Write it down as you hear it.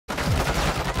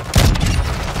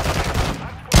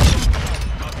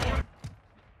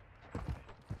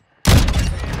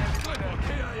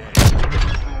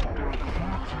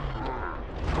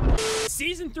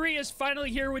Season 3 is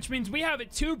finally here, which means we have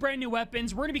 2 brand new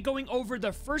weapons. We're going to be going over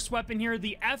the first weapon here,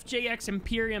 the FJX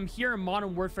Imperium here in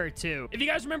Modern Warfare 2. If you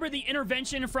guys remember the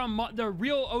intervention from the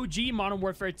real OG Modern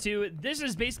Warfare 2, this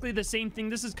is basically the same thing.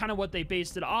 This is kind of what they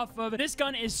based it off of. This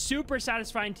gun is super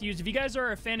satisfying to use. If you guys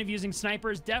are a fan of using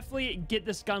snipers, definitely get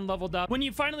this gun leveled up. When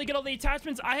you finally get all the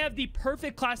attachments, I have the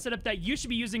perfect class setup that you should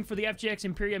be using for the FJX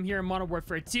Imperium here in Modern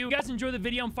Warfare 2. If you guys enjoy the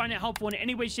video and find it helpful in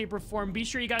any way, shape, or form, be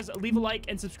sure you guys leave a like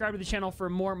and subscribe to the channel for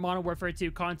more Modern Warfare 2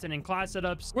 content and class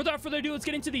setups. Without further ado, let's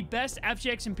get into the best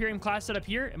FJX Imperium class setup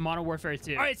here in Modern Warfare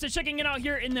 2. All right, so checking it out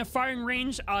here in the firing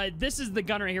range, this is the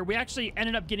gun right here. We actually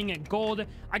ended up getting it gold.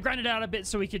 I grinded it out a bit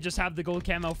so we could just have the gold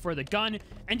camo for the gun.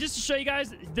 And just to show you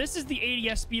guys, this is the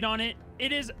ADS speed on it.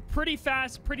 It is pretty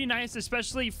fast, pretty nice,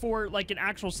 especially for like an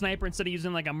actual sniper instead of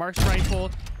using like a marksman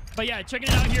rifle. But yeah, checking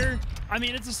it out here, I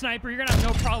mean, it's a sniper. You're gonna have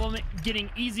no problem getting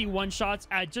easy one-shots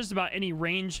at just about any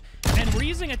range. And we're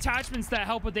using attachments that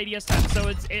help with ADS time, so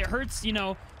it hurts, you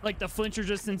know, like the flinch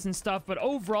resistance and stuff. But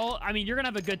overall, I mean, you're gonna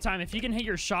have a good time. If you can hit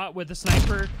your shot with a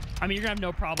sniper, I mean, you're gonna have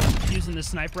no problem using the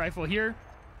sniper rifle here.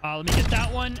 Let me get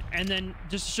that one, and then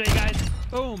just to show you guys,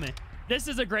 boom. This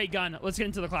is a great gun. Let's get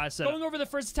into the class setup. Going over the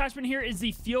first attachment here is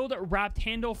the field wrapped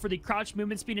handle for the crouch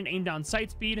movement speed and aim down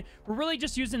sight speed. We're really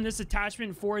just using this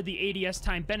attachment for the ADS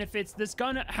time benefits. This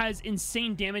gun has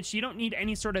insane damage, so you don't need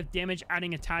any sort of damage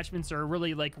adding attachments or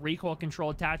really like recoil control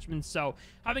attachments. So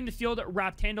having the field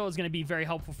wrapped handle is going to be very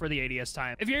helpful for the ADS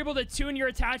time. If you're able to tune your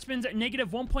attachments, negative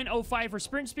 1.05 for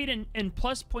sprint speed and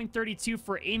plus 0.32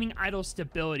 for aiming idle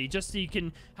stability, just so you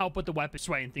can help with the weapon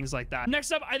sway and things like that.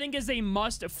 Next up, I think is a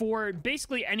must for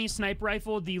basically any sniper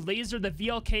rifle, the laser, the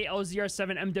VLK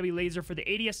LZR7 MW laser for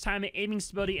the ADS time, aiming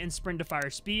stability, and sprint to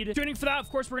fire speed. Tuning for that, of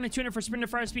course, we're going to tune it for sprint to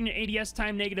fire speed and ADS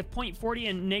time, negative 0.40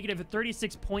 and negative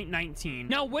 36.19.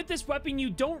 Now, with this weapon, you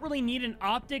don't really need an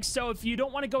optic, so if you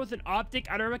don't want to go with an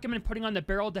optic, I'd recommend putting on the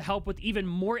barrel to help with even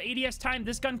more ADS time.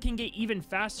 This gun can get even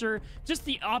faster. Just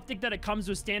the optic that it comes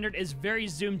with standard is very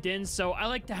zoomed in, so I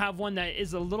like to have one that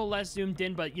is a little less zoomed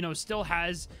in, but, you know, still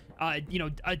has you know,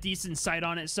 a decent sight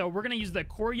on it. So we're gonna use the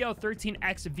Corio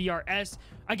 13X VRS.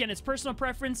 Again, it's personal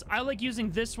preference. I like using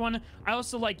this one. I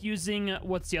also like using,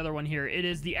 what's the other one here? It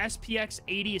is the SPX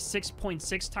 80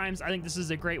 6.6 times. I think this is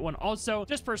a great one also,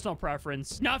 just personal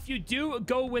preference. Now, if you do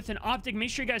go with an optic, make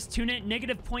sure you guys tune it,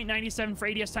 negative 0.97 for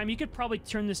ADS time. You could probably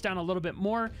turn this down a little bit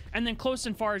more, and then close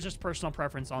and far is just personal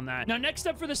preference on that. Now, next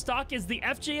up for the stock is the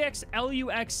FJX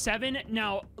LUX7.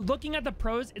 Now, looking at the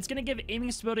pros, it's gonna give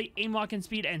aiming stability, aim locking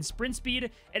speed, and sprint speed.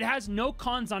 It has no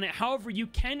cons on it. However, you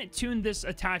can tune this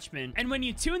attachment, and when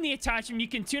you tune the attachment, you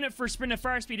can tune it for sprint to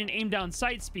fire speed and aim down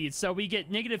sight speed. So we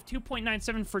get negative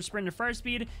 2.97 for sprint to fire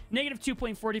speed, negative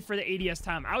 2.40 for the ADS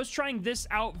time. I was trying this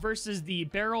out versus the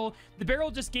barrel. The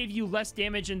barrel just gave you less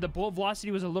damage, and the bullet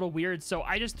velocity was a little weird, so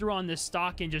I just threw on this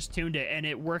stock and just tuned it, and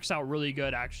it works out really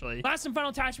good, actually. Last and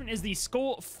final attachment is the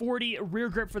Skull 40 rear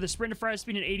grip for the sprint to fire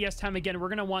speed and ADS time. Again, we're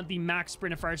going to want the max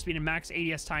sprint to fire speed and max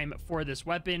ADS time for this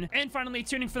weapon. And finally,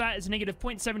 tuning for that is negative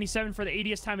 0.77 for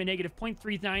the ADS time and negative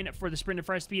 0.39 for the sprint to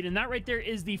fire speed. And that right there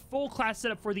is the full class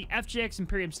setup for the FJX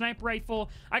Imperium sniper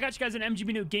rifle. I got you guys an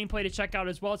MW2 gameplay to check out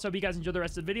as well, so I hope you guys enjoy the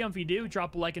rest of the video. If you do,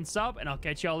 drop a like and sub, and I'll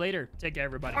catch y'all later. Take care,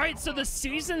 everybody. All right, so the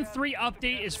Season 3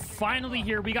 update is finally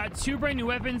here. We got 2 brand new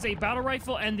weapons, a battle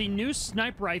rifle and the new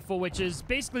sniper rifle, which is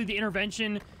basically the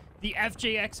intervention, the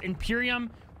FJX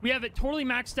Imperium. We have it totally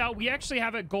maxed out. We actually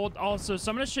have it gold also,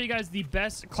 so I'm going to show you guys the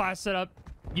best class setup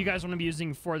you guys want to be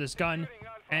using for this gun,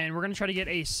 and we're going to try to get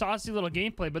a saucy little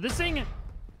gameplay. But this thing,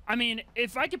 I mean,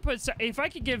 if I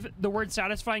could give the word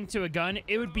satisfying to a gun,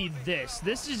 it would be this.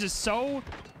 This is just so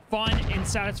fun and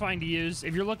satisfying to use.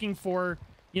 If you're looking for,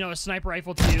 you know, a sniper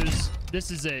rifle to use,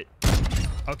 this is it.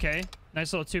 Okay,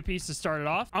 nice little 2-piece to start it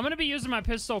off. I'm going to be using my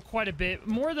pistol quite a bit,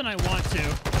 more than I want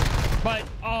to, but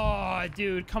oh,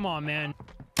 dude, come on, man.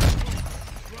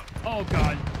 Oh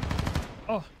god.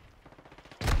 Oh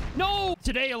no!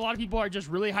 Today, a lot of people are just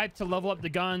really hyped to level up the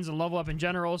guns and level up in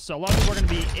general. So a lot of people are going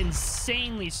to be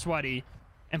insanely sweaty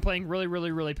and playing really,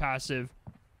 really, really passive.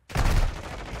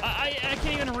 I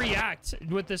can't even react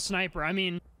with this sniper. I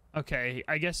mean, okay,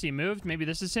 I guess he moved. Maybe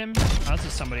this is him. Oh, this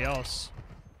is somebody else.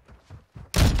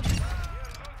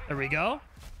 There we go.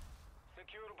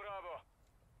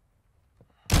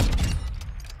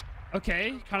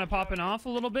 Okay, kind of popping off a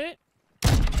little bit.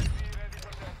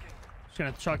 Just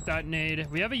gonna chuck that nade.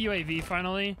 We have a UAV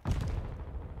finally, so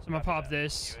I'm gonna pop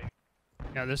this.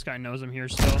 Yeah, this guy knows I'm here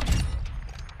still,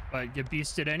 but get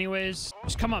beasted anyways.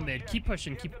 Just come on, mid. Keep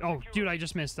pushing. Keep. Oh, dude, I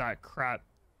just missed that. Crap.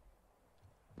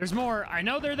 There's more. I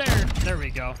know they're there. There we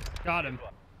go. Got him.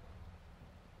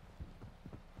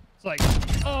 It's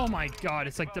like, oh my god.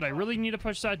 It's like, did I really need to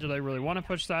push that? Did I really want to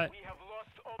push that?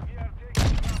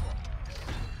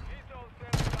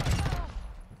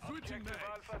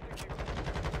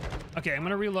 Okay, I'm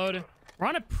gonna reload. We're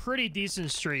on a pretty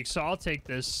decent streak, so I'll take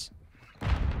this.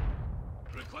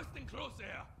 Requesting close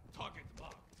air. Target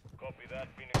marked. Copy that,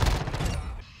 Phoenix.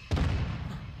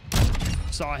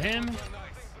 Saw him.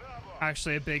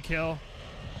 Actually, a big kill.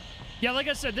 Yeah, like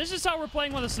I said, this is how we're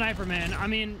playing with a sniper, man. I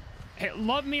mean,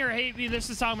 love me or hate me, this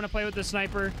is how I'm gonna play with the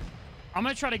sniper. I'm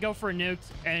gonna try to go for a nuke,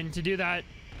 and to do that,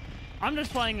 I'm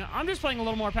just playing a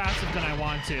little more passive than I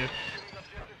want to.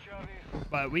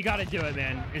 But we gotta do it,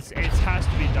 man. It has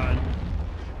to be done.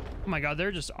 Oh my god,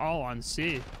 they're just all on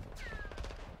C.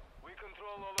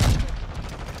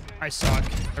 I suck.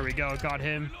 There we go. Got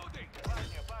him.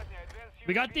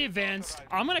 We got the advance.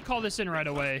 I'm gonna call this in right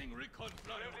away.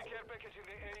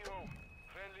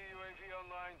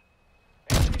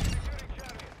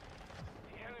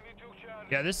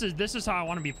 Yeah, this is how I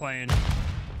want to be playing.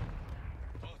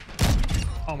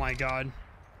 Oh my god.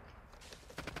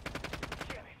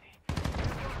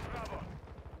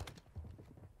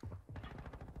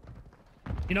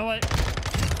 You know what?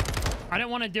 I didn't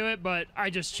want to do it, but I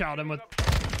just shot him with...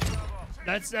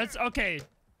 That's okay.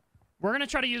 We're gonna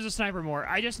try to use a sniper more.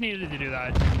 I just needed to do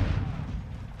that.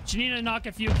 Just need to knock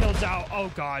a few kills out.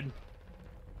 Oh god.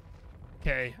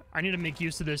 Okay, I need to make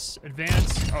use of this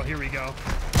advance. Oh, here we go.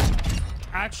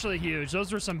 Actually huge.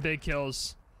 Those were some big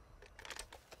kills.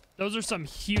 Those are some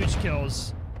huge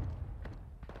kills.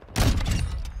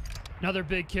 Another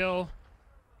big kill.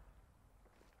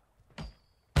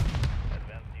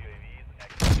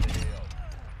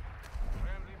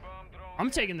 I'm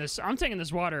taking this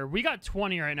water. We got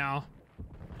 20 right now.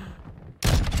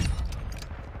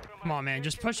 Come on, man.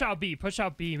 Just push out B. Push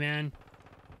out B, man.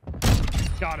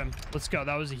 Got him. Let's go.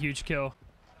 That was a huge kill.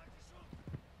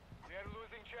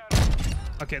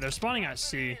 Okay, they're spawning at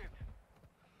C.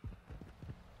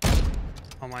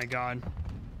 Oh my god.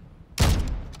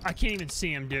 I can't even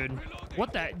see him, dude.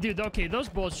 What that? Dude, okay, those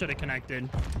bullets should have connected.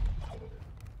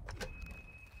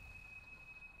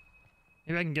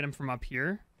 Maybe I can get him from up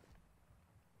here.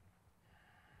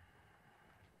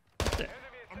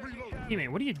 Teammate,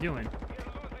 what are you doing?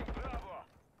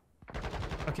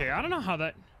 Okay, I don't know how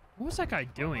that... What was that guy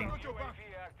doing?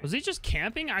 Was he just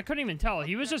camping? I couldn't even tell.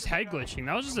 He was just head glitching.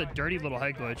 That was just a dirty little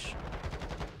head glitch.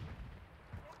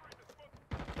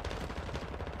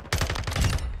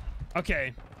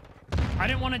 Okay. I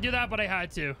didn't want to do that, but I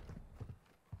had to.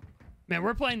 Man,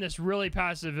 we're playing this really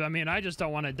passive. I mean, I just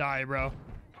don't want to die, bro.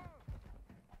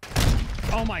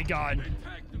 Oh my god.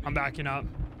 I'm backing up.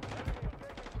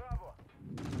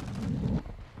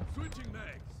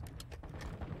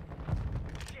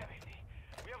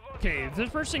 Okay, if this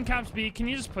person caps B, can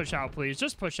you just push out, please?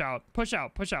 Just push out. Push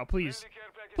out. Push out, please.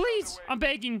 Please! I'm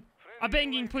begging. I'm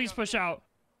begging. Please push out.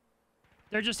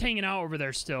 They're just hanging out over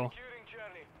there still.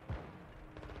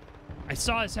 I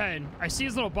saw his head. I see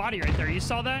his little body right there. You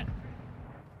saw that?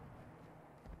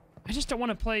 I just don't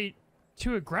want to play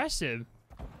too aggressive.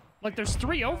 Like, there's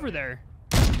 3 over there.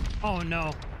 Oh,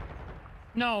 no.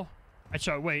 No. I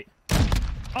shot. Wait.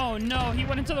 Oh, no. He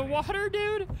went into the water,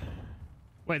 dude.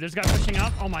 Wait, there's a guy pushing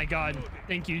up? Oh my god.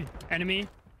 Thank you, enemy.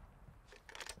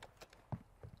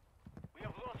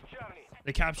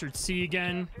 They captured C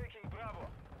again.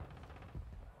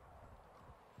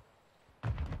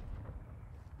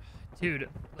 Dude,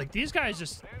 like these guys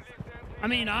just... I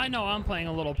mean, I know I'm playing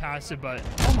a little passive, but...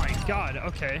 Oh my god,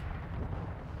 okay.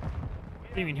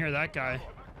 Didn't even hear that guy.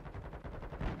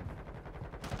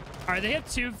 Alright, they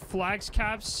have 2 flags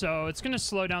caps, so it's gonna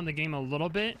slow down the game a little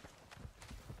bit.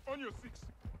 On your 6.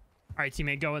 All right,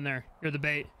 teammate, go in there. You're the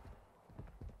bait.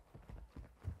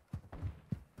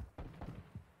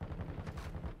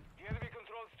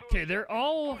 Okay, they're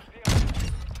all...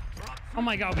 Oh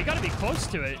my god, we gotta be close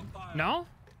to it. No?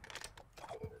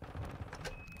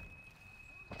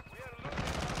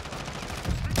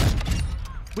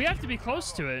 We have to be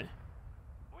close to it.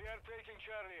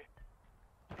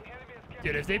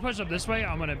 Dude, if they push up this way,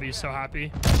 I'm gonna be so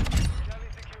happy.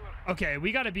 Okay,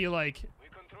 we gotta be like...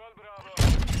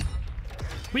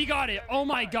 We got it. Oh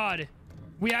my god.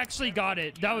 We actually got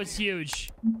it. That was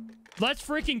huge. Let's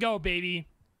freaking go, baby.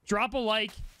 Drop a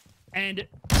like and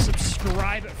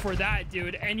subscribe for that,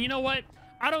 dude. And you know what?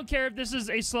 I don't care if this is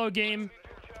a slow game,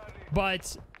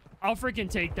 but I'll freaking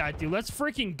take that, dude. Let's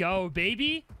freaking go,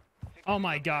 baby. Oh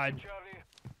my god.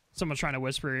 Someone's trying to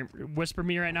whisper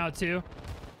me right now, too.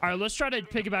 All right, let's try to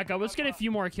pick it back up. Let's get a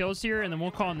few more kills here, and then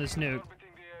we'll call in this nuke.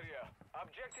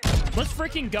 Let's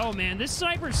freaking go, man. This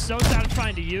sniper is so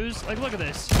satisfying to use. Like, look at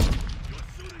this.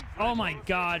 Oh my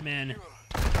god, man.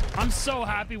 I'm so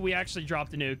happy we actually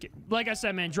dropped the nuke. Like I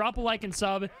said, man, drop a like and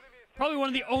sub. Probably one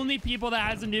of the only people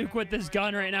that has a nuke with this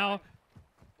gun right now.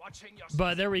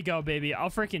 But there we go, baby.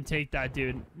 I'll freaking take that,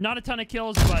 dude. Not a ton of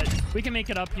kills, but we can make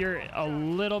it up here a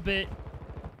little bit.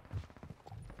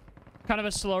 Kind of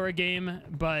a slower game,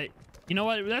 but you know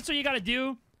what? That's what you got to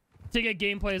do to get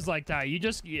gameplays like that. You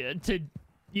just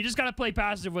got to play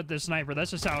passive with this sniper. That's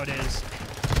just how it is.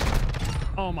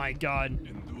 Oh my god.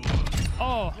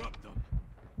 Oh.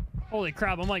 Holy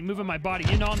crap. I'm like moving my body.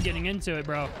 You know I'm getting into it,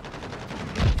 bro.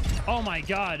 Oh my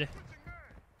god.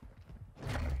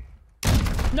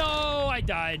 No, I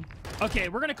died. Okay,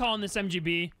 we're gonna call in this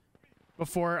MGB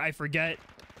before I forget.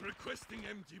 Requesting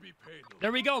MGB payload.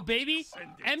 There we go, baby.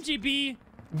 MGB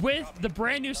with the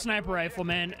brand new sniper rifle,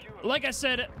 man. Like I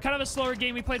said, kind of a slower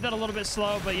game. We played that a little bit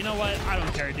slow, but you know what? I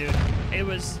don't care, dude. It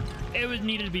was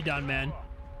needed to be done, man.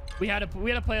 We had to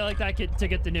play like that to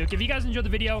get the nuke. If you guys enjoyed the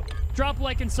video, drop a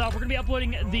like and sub. We're gonna be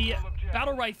uploading the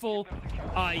battle rifle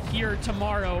here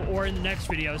tomorrow or in the next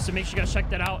video, so make sure you guys check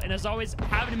that out. And as always,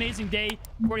 have an amazing day.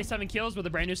 47 kills with a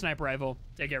brand new sniper rifle.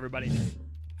 Take care, everybody.